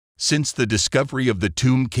Since the discovery of the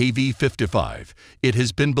tomb KV55, it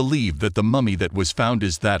has been believed that the mummy that was found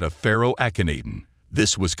is that of Pharaoh Akhenaten.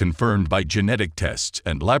 This was confirmed by genetic tests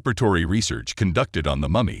and laboratory research conducted on the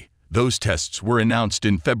mummy. Those tests were announced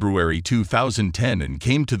in February 2010 and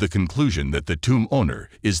came to the conclusion that the tomb owner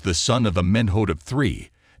is the son of Amenhotep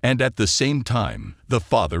III, and at the same time, the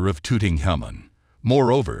father of Tutankhamun.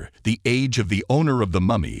 Moreover, the age of the owner of the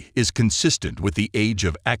mummy is consistent with the age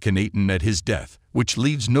of Akhenaten at his death, which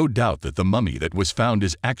leaves no doubt that the mummy that was found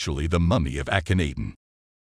is actually the mummy of Akhenaten.